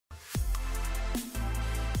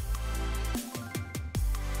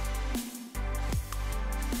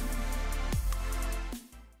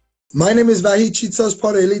My name is Vahid Chitsaz,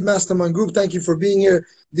 part of Elite Mastermind Group. Thank you for being here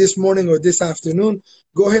this morning or this afternoon.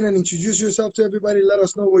 Go ahead and introduce yourself to everybody. Let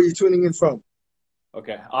us know where you're tuning in from.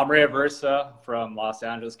 Okay, I'm Aversa from Los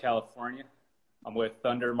Angeles, California. I'm with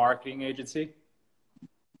Thunder Marketing Agency.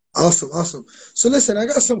 Awesome, awesome. So listen, I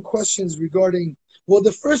got some questions regarding, well,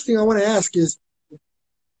 the first thing I want to ask is,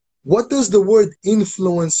 what does the word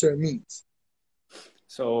influencer mean?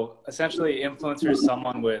 So essentially, influencer is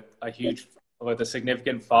someone with a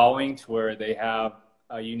significant following to where they have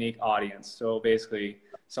a unique audience. So basically,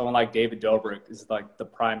 someone like David Dobrik is like the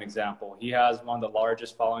prime example. He has one of the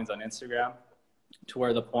largest followings on Instagram, to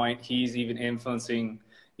where the point he's even influencing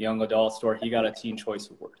young adults, to where he got a Teen Choice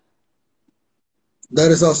Award.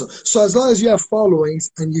 That is awesome. So as long as you have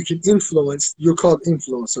followings and you can influence, you're called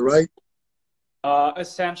influencer, right?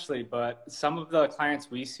 Essentially, but some of the clients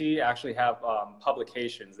we see actually have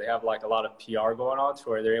publications. They have like a lot of PR going on to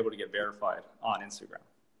where they're able to get verified on Instagram.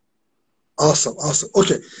 Awesome, awesome.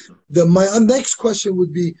 Okay, my next question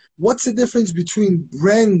would be, what's the difference between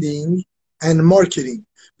branding and marketing?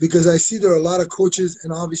 Because I see there are a lot of coaches,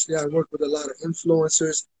 and obviously I work with a lot of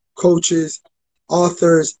influencers, coaches,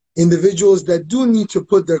 authors, individuals that do need to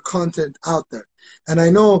put their content out there. And I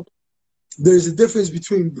know there's a difference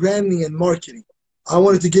between branding and marketing. I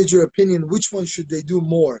wanted to get your opinion. Which one should they do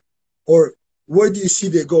more? Or where do you see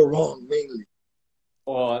they go wrong mainly?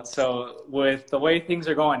 Well, so with the way things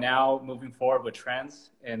are going now, moving forward with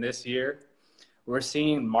trends in this year, we're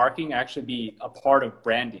seeing marketing actually be a part of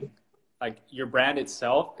branding. Like your brand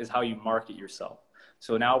itself is how you market yourself.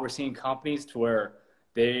 So now we're seeing companies to where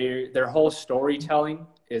their whole storytelling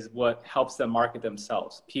is what helps them market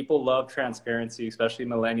themselves. People love transparency, especially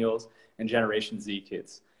millennials and Generation Z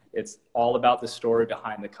kids. It's all about the story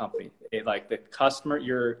behind the company. Like the customer,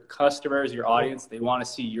 your customers, your audience, they want to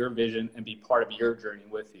see your vision and be part of your journey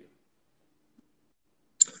with you.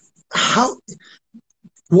 How?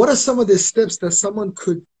 What are some of the steps that someone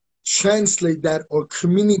could translate that or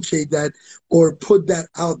communicate that or put that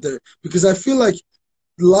out there? Because I feel like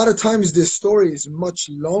a lot of times this story is much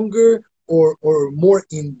longer or more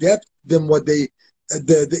in depth than what the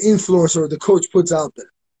influencer or the coach puts out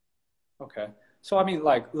there. Okay. So, I mean,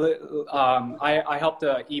 like, I helped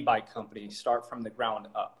a e-bike company start from the ground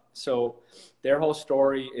up. So their whole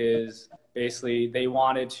story is basically they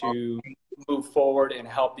wanted to move forward and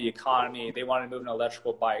help the economy. They wanted to move to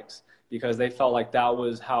electrical bikes because they felt like that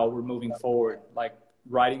was how we're moving forward, like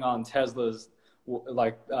riding on Tesla's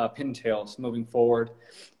like pintails moving forward.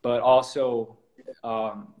 But also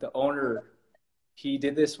the owner, he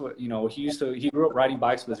did this, he grew up riding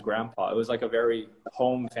bikes with his grandpa. It was like a very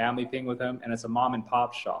home family thing with him, and it's a mom and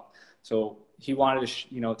pop shop. So he wanted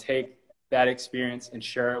to, take that experience and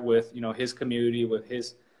share it with, his community, with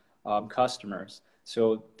his customers.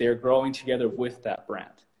 So they're growing together with that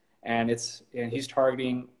brand. And he's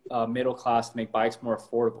targeting middle class to make bikes more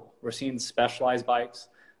affordable. We're seeing specialized bikes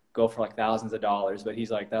go for like thousands of dollars, but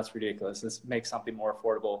he's like, that's ridiculous. Let's make something more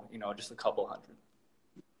affordable, just a couple hundred.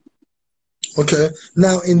 Okay.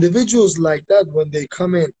 Now, individuals like that, when they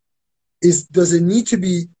come in, does it need to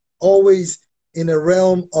be always in a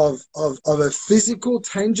realm of a physical,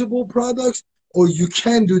 tangible products, or you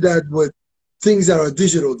can do that with things that are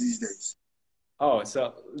digital these days? Oh,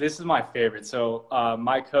 so this is my favorite. So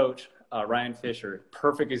my coach, Ryan Fisher,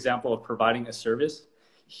 perfect example of providing a service.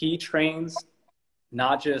 He trains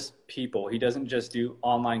not just people. He doesn't just do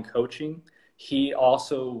online coaching. He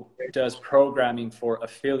also does programming for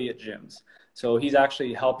affiliate gyms. So he's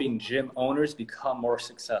actually helping gym owners become more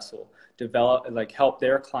successful, help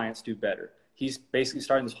their clients do better. He's basically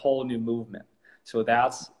starting this whole new movement. So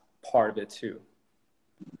that's part of it too.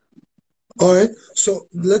 All right. So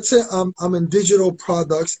let's say I'm in digital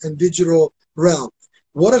products and digital realm.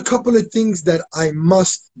 What are a couple of things that I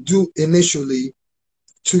must do initially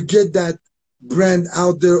to get that brand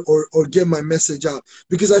out there or get my message out?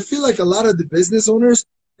 Because I feel like a lot of the business owners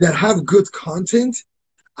that have good content,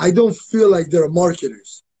 I don't feel like they're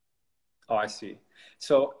marketers. Oh, I see.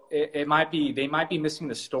 So they might be missing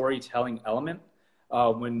the storytelling element.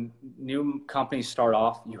 When new companies start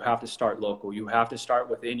off, you have to start local. You have to start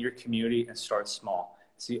within your community and start small.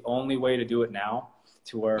 It's the only way to do it now,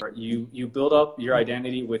 to where you build up your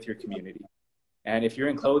identity with your community. And if you're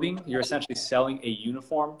in clothing, you're essentially selling a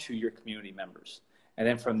uniform to your community members. And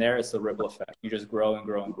then from there, it's the ripple effect. You just grow and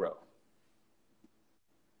grow and grow.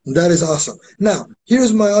 That is awesome. Now,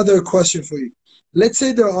 here's my other question for you. Let's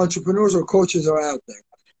say there are entrepreneurs or coaches are out there.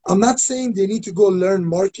 I'm not saying they need to go learn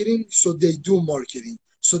marketing so they do marketing.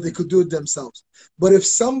 so they could do it themselves. But if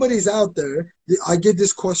somebody's out there, I get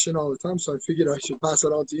this question all the time, so I figured I should pass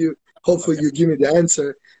it on to you. Hopefully Okay. you give me the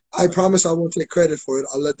answer. I promise I won't take credit for it.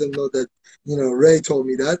 I'll let them know that, Ray told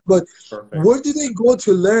me that. But Perfect. where do they go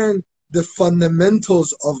to learn the fundamentals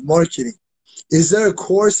of marketing? Is there a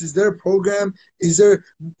course? Is there a program?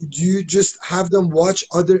 Do you just have them watch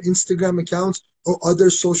other Instagram accounts or other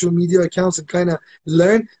social media accounts and kind of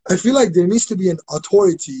learn? I feel like there needs to be an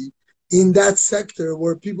authority in that sector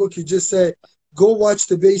where people could just say, go watch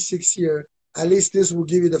the basics here. At least this will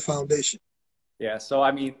give you the foundation. Yeah. So,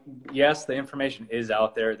 I mean, yes, the information is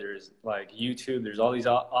out there. There's like YouTube, there's all these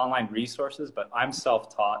online resources, but I'm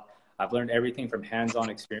self-taught. I've learned everything from hands-on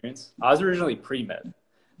experience. I was originally pre-med.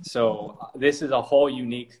 So this is a whole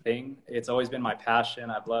unique thing. It's always been my passion.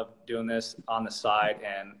 I've loved doing this on the side,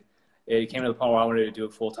 and it came to the point where I wanted to do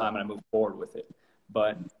it full time, and I moved forward with it.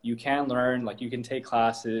 But you can learn, like you can take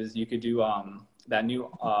classes. You could do that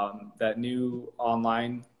new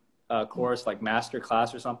online course, like master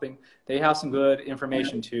class or something. They have some good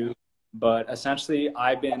information too. But essentially,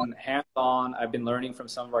 I've been hands-on. I've been learning from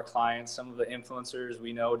some of our clients, some of the influencers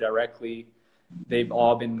we know directly. They've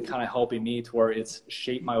all been kind of helping me to where it's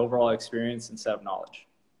shaped my overall experience instead of knowledge.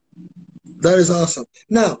 That is awesome.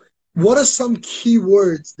 Now, what are some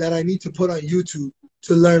keywords that I need to put on YouTube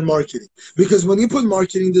to learn marketing? Because when you put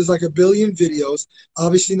marketing, there's like a billion videos.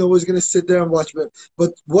 Obviously, nobody's going to sit there and watch it.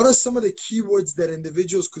 But what are some of the keywords that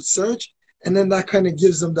individuals could search? And then that kind of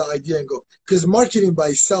gives them the idea and go. Because marketing by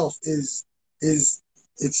itself it's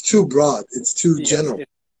too broad. It's too Yes, general. it's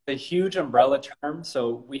a huge umbrella term.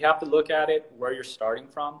 So we have to look at it where you're starting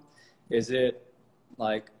from. Is it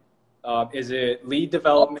like, is it lead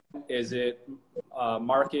development? Is it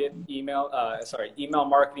email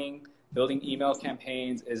marketing, building email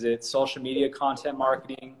campaigns? Is it social media content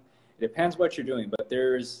marketing? It depends what you're doing, but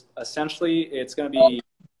there's essentially, it's going to be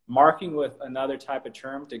marketing with another type of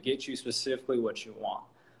term to get you specifically what you want,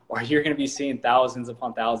 or you're going to be seeing thousands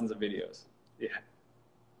upon thousands of videos. Yeah.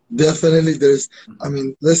 Definitely, I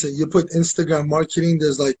mean, listen, you put Instagram marketing,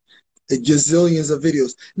 there's like a gazillions of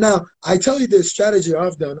videos. Now, I tell you the strategy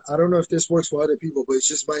I've done. I don't know if this works for other people, but it's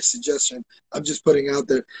just my suggestion. I'm just putting out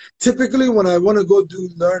there. Typically, when I want to go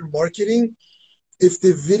learn marketing, if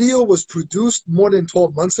the video was produced more than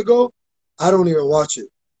 12 months ago, I don't even watch it.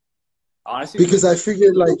 Honestly, Because I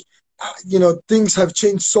figured like, things have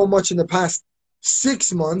changed so much in the past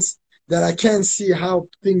 6 months that I can't see how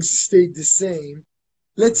things stayed the same.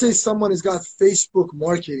 Let's say someone has got Facebook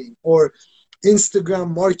marketing or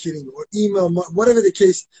Instagram marketing or email, whatever the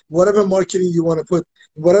case, whatever marketing you want to put,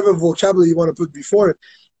 whatever vocabulary you want to put before it.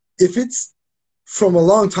 If it's from a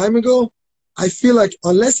long time ago, I feel like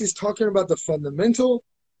unless he's talking about the fundamental,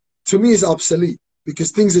 to me it's obsolete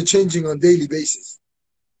because things are changing on a daily basis.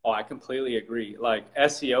 oh, I completely agree. Like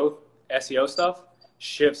SEO stuff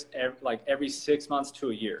shifts every 6 months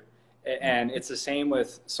to a year. And it's the same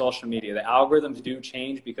with social media. The algorithms do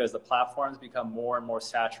change because the platforms become more and more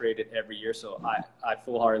saturated every year. So I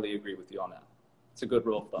full-heartedly agree with you on that. It's a good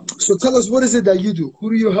rule of thumb. So tell us, what is it that you do? Who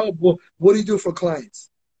do you help? What do you do for clients?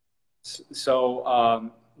 So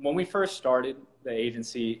when we first started the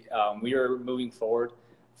agency, we were moving forward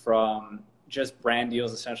from just brand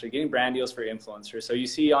deals, essentially getting brand deals for influencers. So you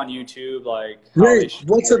see on YouTube, like how they Great.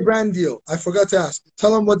 What's a brand deal? I forgot to ask.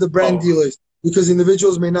 Tell them what the brand oh, deal is because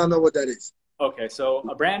individuals may not know what that is. okay, so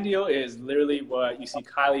a brand deal is literally what you see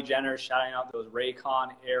Kylie Jenner shouting out those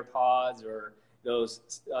Raycon AirPods or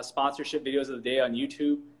those sponsorship videos of the day on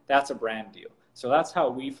YouTube. That's a brand deal. So that's how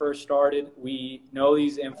we first started. We know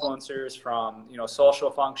these influencers from, social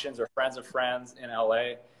functions or friends of friends in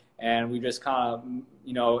LA. And we just kind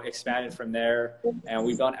of, expanded from there. And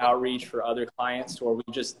we've done outreach for other clients to where we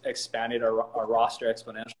just expanded our roster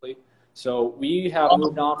exponentially. So we have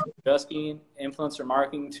moved on from just being influencer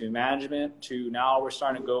marketing to management to now we're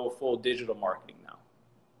starting to go full digital marketing now.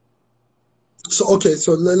 So, okay,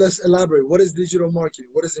 so let's elaborate. What is digital marketing?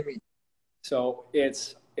 What does it mean? So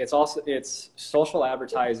it's social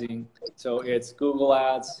advertising. So it's Google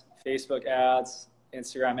ads, Facebook ads,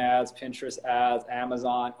 Instagram ads, Pinterest ads,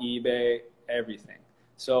 Amazon, eBay, everything.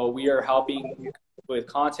 So we are helping with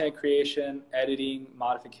content creation, editing,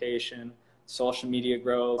 modification, social media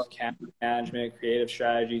growth, campaign management, creative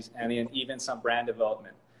strategies, and then even some brand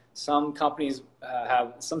development. Some companies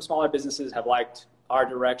some smaller businesses have liked our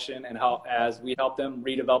direction and how as we help them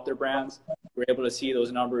redevelop their brands, we're able to see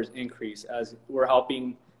those numbers increase as we're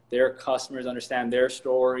helping their customers understand their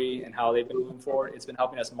story and how they've been moving forward. It's been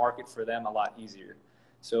helping us market for them a lot easier.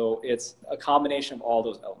 So it's a combination of all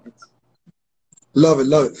those elements. Love it,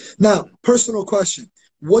 love it. Now, personal question.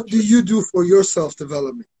 What do you do for your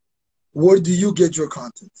self-development? where do you get your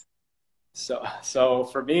content? So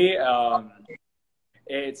for me,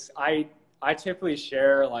 it's I typically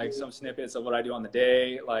share like some snippets of what I do on the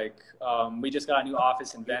day. Like we just got a new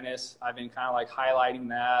office in Venice. I've been kind of like highlighting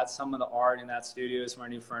that, some of the art in that studio, some of our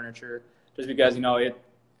new furniture, just because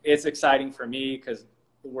it's exciting for me because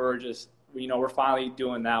we're just we're finally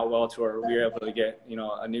doing that well to where we're able to get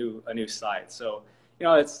a new site. So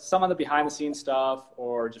it's some of the behind the scenes stuff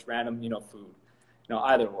or just random food,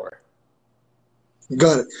 either or.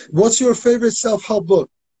 Got it. What's your favorite self-help book?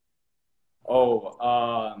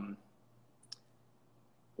 Oh,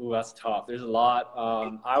 ooh, that's tough. There's a lot.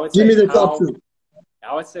 I would Give me say the top two.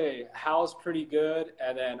 How's pretty good,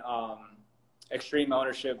 and then Extreme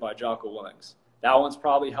Ownership by Jocko Willings. That one's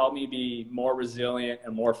probably helped me be more resilient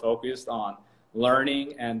and more focused on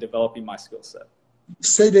learning and developing my skill set.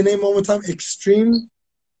 Say the name one more time. Extreme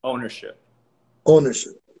Ownership.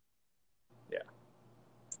 Ownership. Yeah.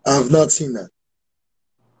 I have not seen that.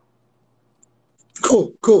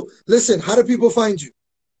 Cool, cool. Listen, how do people find you?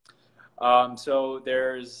 So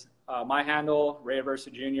there's my handle, Ray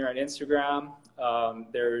Aversa Jr. on Instagram.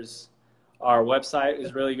 There's our website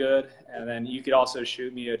is really good. And then you could also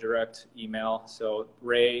shoot me a direct email. So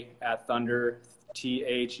Ray at Thunder,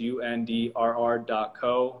 THUNDRR.co,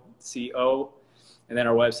 CO. And then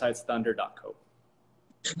our website's thunder.co.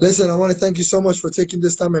 Listen, I want to thank you so much for taking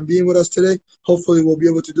this time and being with us today. Hopefully we'll be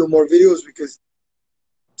able to do more videos because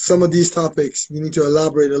some of these topics we need to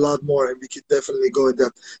elaborate a lot more and we could definitely go in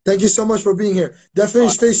depth. Thank you so much for being here. Definitely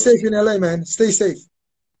stay safe in LA, man. Stay safe.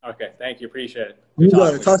 Okay, thank you. Appreciate it. You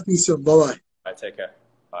got it. Talk to you soon. Bye-bye. All right, take care.